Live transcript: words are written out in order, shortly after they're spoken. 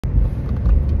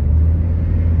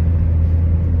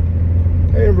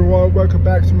everyone, welcome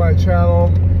back to my channel.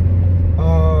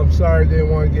 Sorry,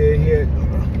 didn't want to get hit.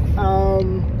 I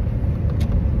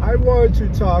wanted to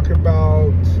talk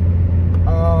about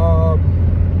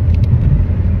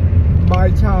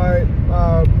my time,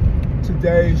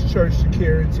 today's church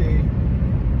security.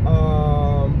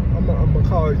 I'm gonna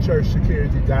call it church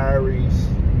security diaries.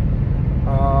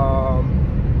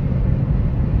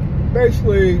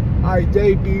 Basically, I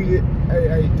debuted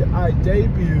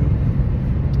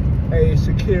a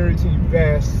security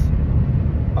vest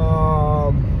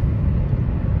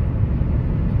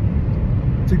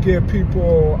to give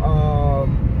people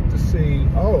to see,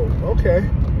 oh, okay,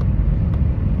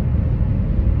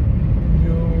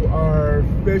 you are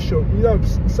official. You know,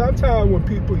 sometimes when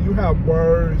you have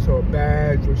words or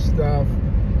badge or stuff,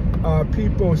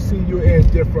 people see you in a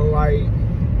different light.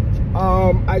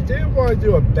 I didn't want to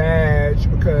do a badge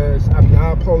because I'm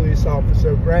not a police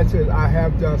officer. Granted, I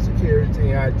have done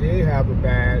security and I did have a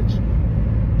badge.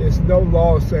 There's no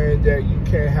law saying that you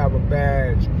can't have a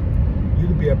badge. You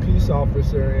can be a peace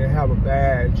officer and have a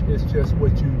badge. It's just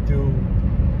what you do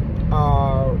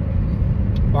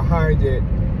behind it.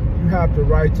 You have the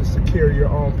right to secure your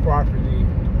own property,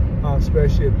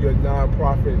 especially if you're a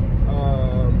non-profit,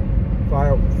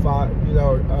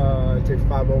 take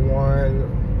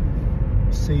 501.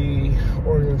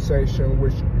 Organization,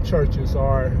 which churches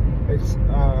are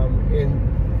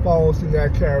falls in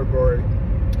that category.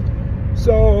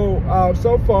 So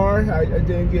so far I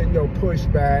didn't get no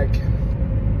pushback.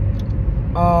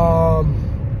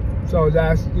 So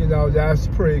that's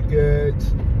pretty good.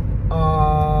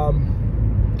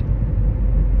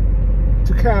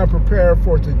 To kind of prepare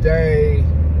for today,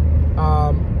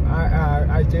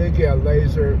 I did get a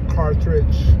laser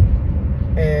cartridge,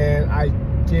 and I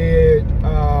did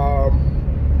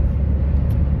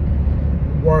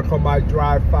work on my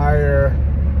dry fire,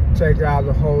 take it out of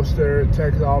the holster,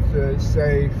 take it off the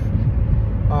safe,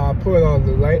 put it on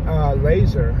the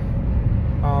laser.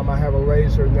 I have a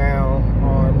laser now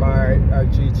on my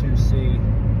G2C.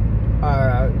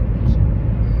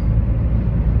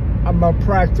 I'm gonna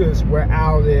practice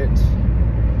without it,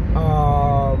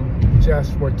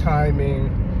 just for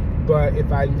timing, but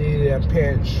if I need it a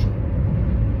pinch,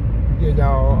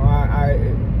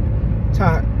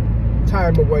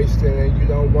 time are wasted, and you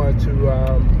don't want to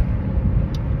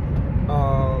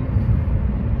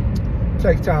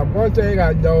take time. One thing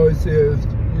I noticed is,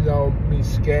 me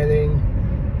scanning.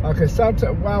 Okay,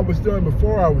 sometimes what I was doing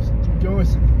before, I was doing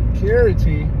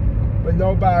security, but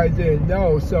nobody didn't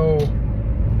know. So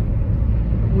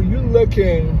when you're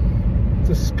looking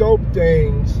to scope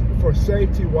things for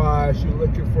safety-wise, you're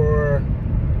looking for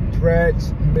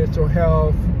threats, mental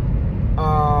health,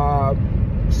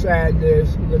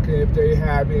 sadness, looking if they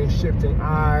having shifting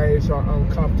eyes or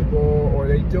uncomfortable, or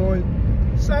they doing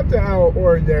something out of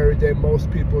ordinary that most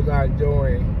people not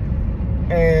doing.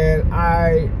 And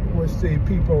I would see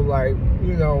people like,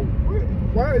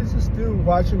 why is this dude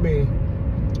watching me?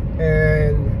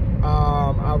 And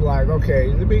I'm like, okay,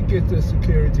 let me get this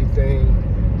security thing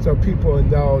so people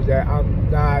know that I'm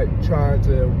not trying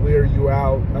to wear you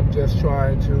out. I'm just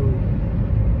trying to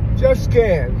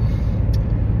scan.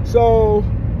 So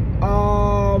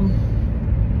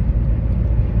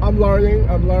I'm learning.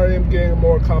 I'm getting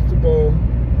more comfortable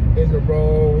in the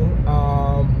role.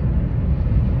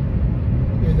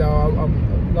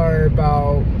 I'm learning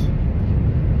about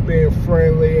being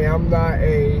friendly. I'm not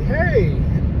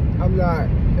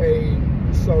a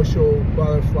social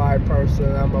butterfly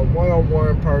person. I'm a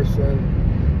one-on-one person.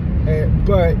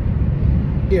 But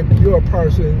if you're a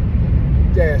person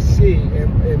that see,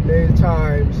 and many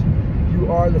times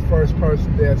you are the first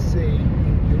person that see,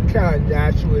 you kind of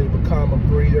naturally become a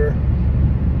greeter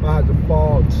by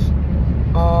default.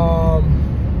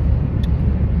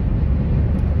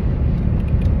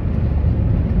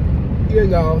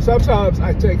 Sometimes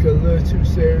I take it a little too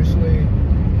seriously,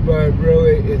 but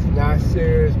really it's not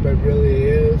serious, but really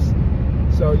is.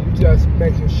 So you just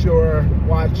making sure,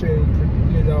 watching,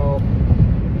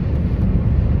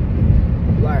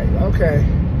 like, okay.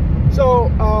 So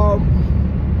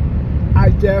I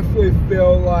definitely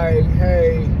feel like,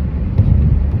 hey,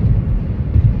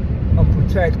 I'm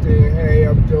protecting, hey,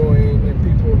 I'm doing, and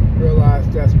people realize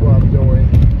that's what I'm doing.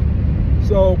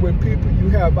 So when you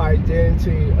have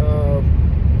identity of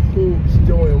who's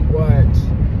doing what,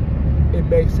 it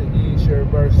makes it easier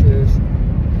versus,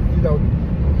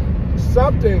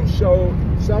 something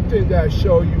that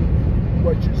show you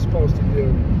what you're supposed to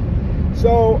do.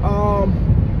 So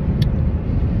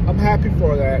I'm happy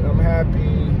for that. I'm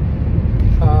happy.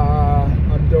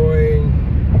 I'm doing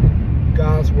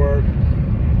God's work.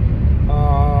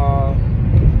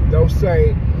 No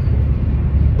saint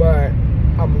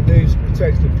I'm at least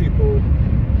protecting people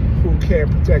who can't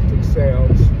protect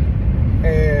themselves.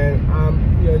 And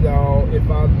if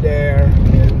I'm there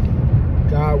and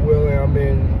God willing, I'm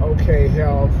in okay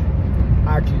health,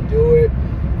 I can do it.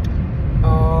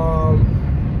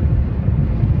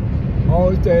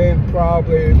 Only thing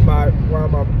probably where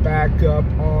I'm gonna back up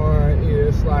on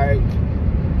is like,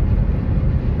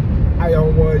 I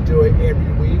don't want to do it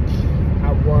every week.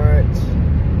 I want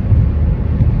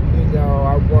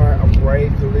a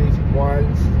break at least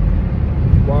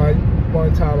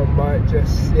one time a month,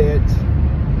 just sit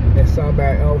and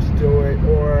somebody else do it,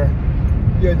 or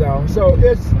so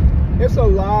it's a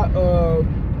lot of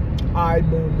eye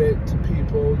movement to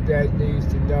people that needs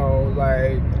to know,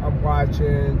 like, I'm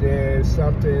watching, there's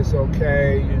something's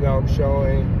okay, I'm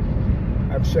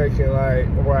shaking, like,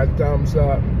 or I thumbs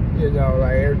up,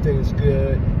 like everything's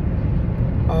good.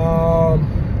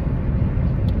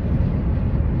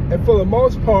 And for the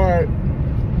most part,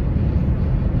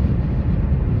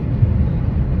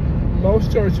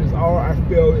 most churches I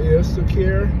feel is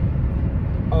secure,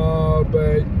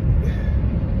 but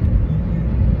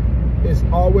it's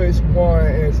always one,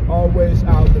 and it's always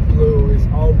out of the blue, it's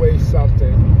always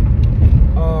something.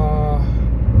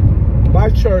 My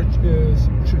church is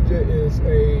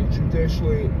a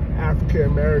traditionally African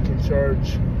American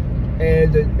church,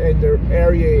 and the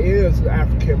area is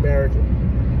African American.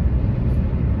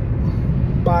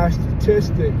 By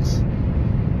statistics,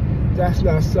 that's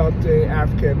not something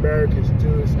African Americans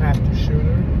do as active shooter.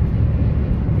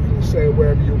 You can say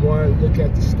wherever you want, look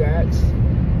at the stats.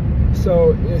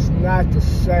 So it's not the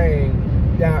same.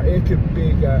 Now, it could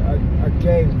be a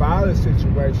gang violence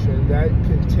situation, that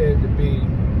can tend to be,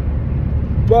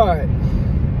 but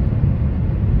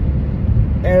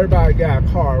everybody got a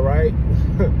car, right?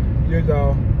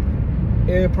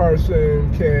 Any person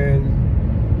can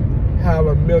have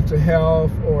a mental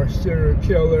health or a serial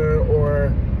killer,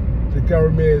 or the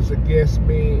government is against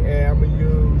me and I'm gonna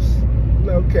use,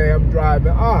 I'm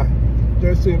driving,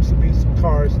 there seems to be some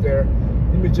cars there,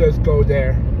 let me just go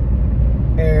there.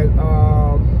 And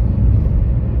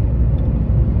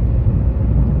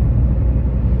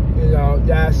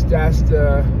that's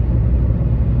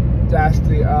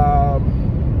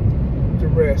the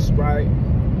risk, right?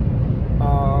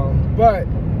 But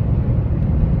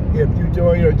if you're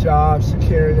doing your job,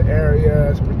 securing the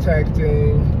areas,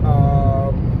 protecting,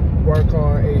 work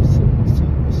on a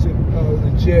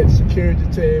legit security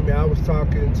team. And I was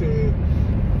talking to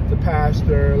the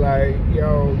pastor, like,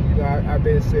 I've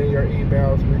been seeing your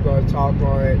emails. We're going to talk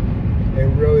on it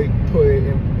and really put it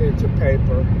into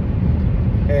paper.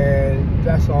 And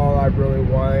that's all I really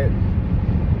wanted.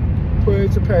 Put it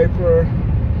into paper,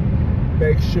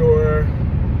 make sure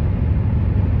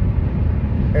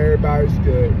everybody's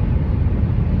good.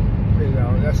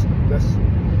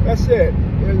 That's it.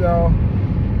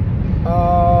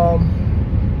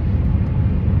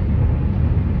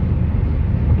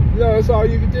 That's all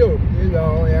you can do. And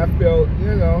I feel,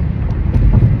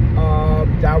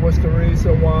 that was the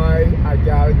reason why I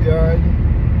got a gun.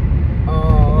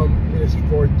 It's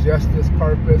for just this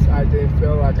purpose. I didn't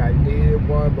feel like I needed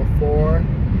one before.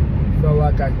 Felt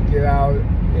like I could get out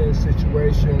in a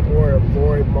situation or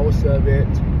avoid most of it.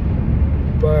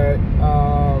 But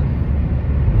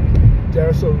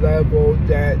there's a level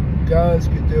that guns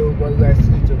can do what less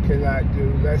lethal cannot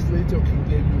do. Less lethal can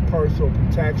give you personal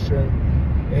protection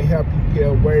and help you get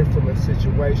away from a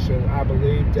situation. I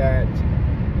believe that.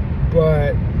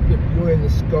 But if you're in the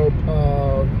scope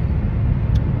of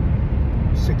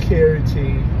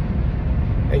security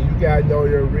and you gotta know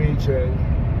your region,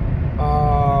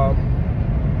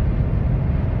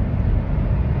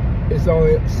 it's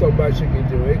only so much you can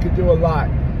do. It can do a lot.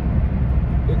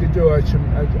 It can do a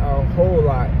whole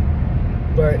lot,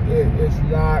 but it's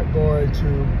not going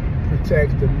to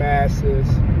protect the masses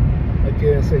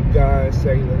against a gun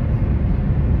assailant.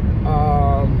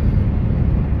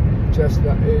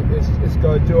 It's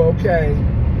going to do okay.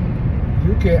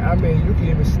 You can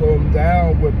even slow them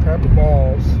down with pepper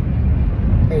balls,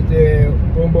 and then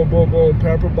boom, boom, boom, boom,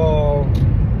 pepper ball,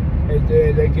 and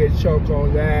then they get choked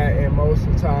on that, and most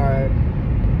of the time,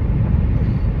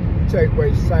 take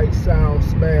away sight, sound,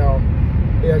 smell,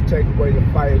 it'll take away the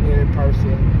fight in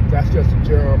person. That's just a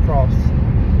general cross.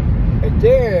 And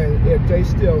then, if they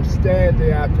still standing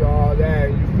after all that,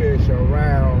 and you finish your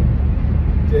round,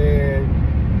 then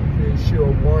you can shoot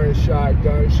a warning shot,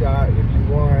 gunshot if you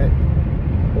want,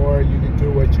 or you can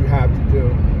do what you have to do.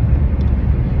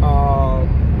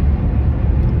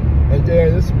 And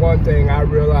then this is one thing I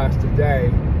realized today.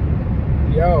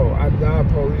 I'm not a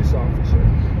police officer.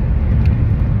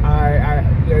 I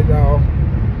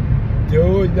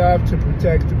do do enough to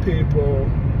protect the people.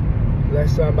 Let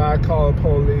somebody call the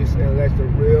police and let the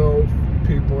real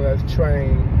people that's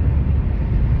trained,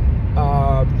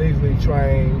 legally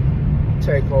trained,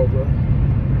 take over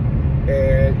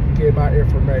and get my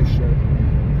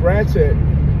information. Granted,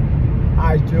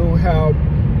 I do have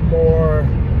more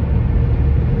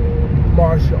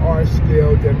martial arts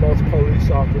skill than most police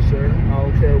officers. I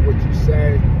don't care what you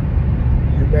say.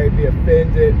 You may be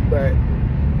offended, but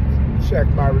check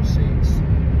my receipts.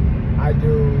 I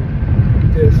do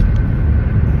this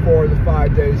 4 to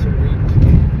 5 days a week,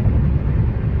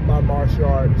 my martial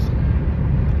arts.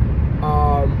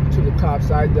 To the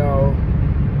cops I know,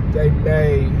 they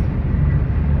may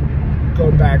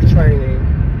go back training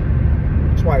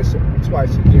twice a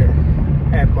year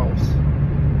at most.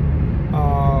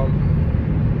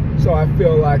 So I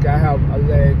feel like I have a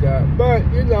leg up, but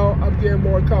you know, I'm getting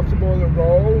more comfortable in the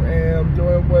role and I'm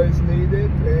doing what is needed,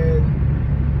 and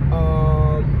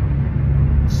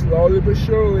slowly but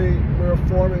surely we're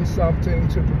forming something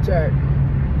to protect.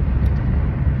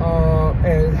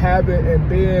 And having and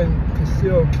being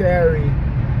concealed carry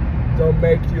don't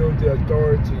make you the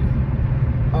authority.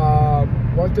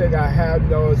 One thing I have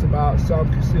noticed about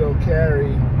some concealed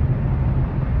carry,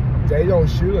 they don't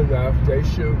shoot enough. They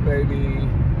shoot maybe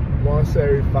once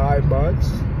every 5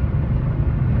 months.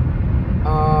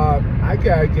 I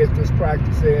gotta get this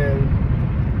practice in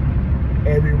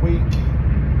every week,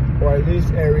 or at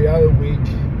least every other week,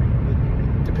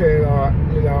 depending on,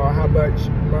 you know, how much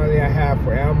money I have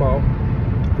for ammo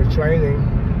for training.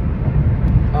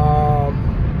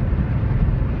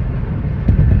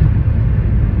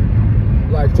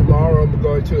 Like tomorrow, I'm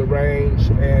going to the range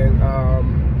and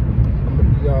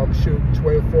I'm shooting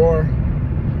 24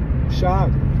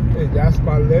 shots. And that's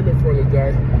my limit for the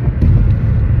day.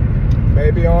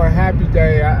 Maybe on a happy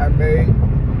day, I may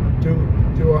do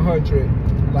 100,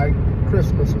 like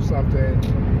Christmas or something,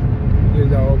 you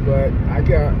know. But I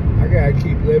gotta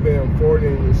keep living and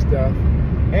affording this stuff,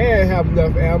 and have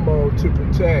enough ammo to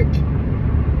protect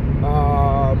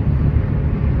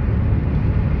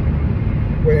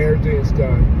when everything's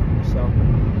done. So,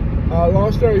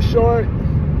 long story short,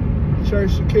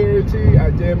 church security. I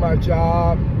did my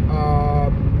job.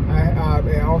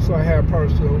 And also I had a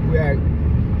person who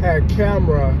had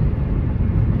camera,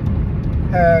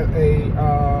 had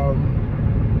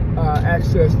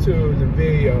access to the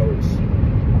videos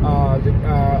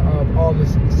of all the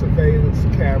surveillance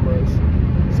cameras.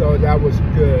 So that was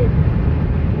good.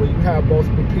 When you have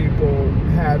multiple people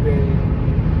having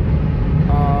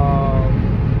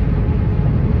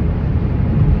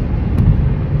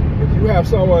if you have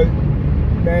someone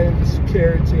managing the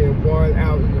security and one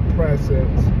out in the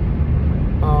presence,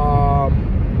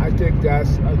 I think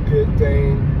that's a good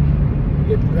thing.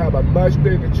 If you have a much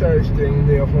bigger church, then you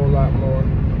need a whole lot more.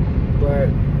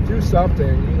 But do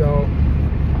something, you know,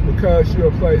 because you're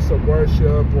a place of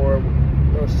worship or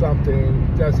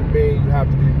something doesn't mean you have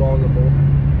to be vulnerable.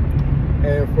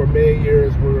 And for many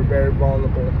years, we were very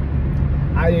vulnerable.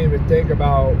 I didn't even think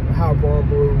about how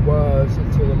vulnerable it was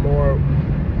until the more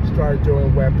started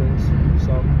doing weapons.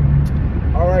 So,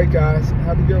 all right, guys,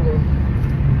 have a good one.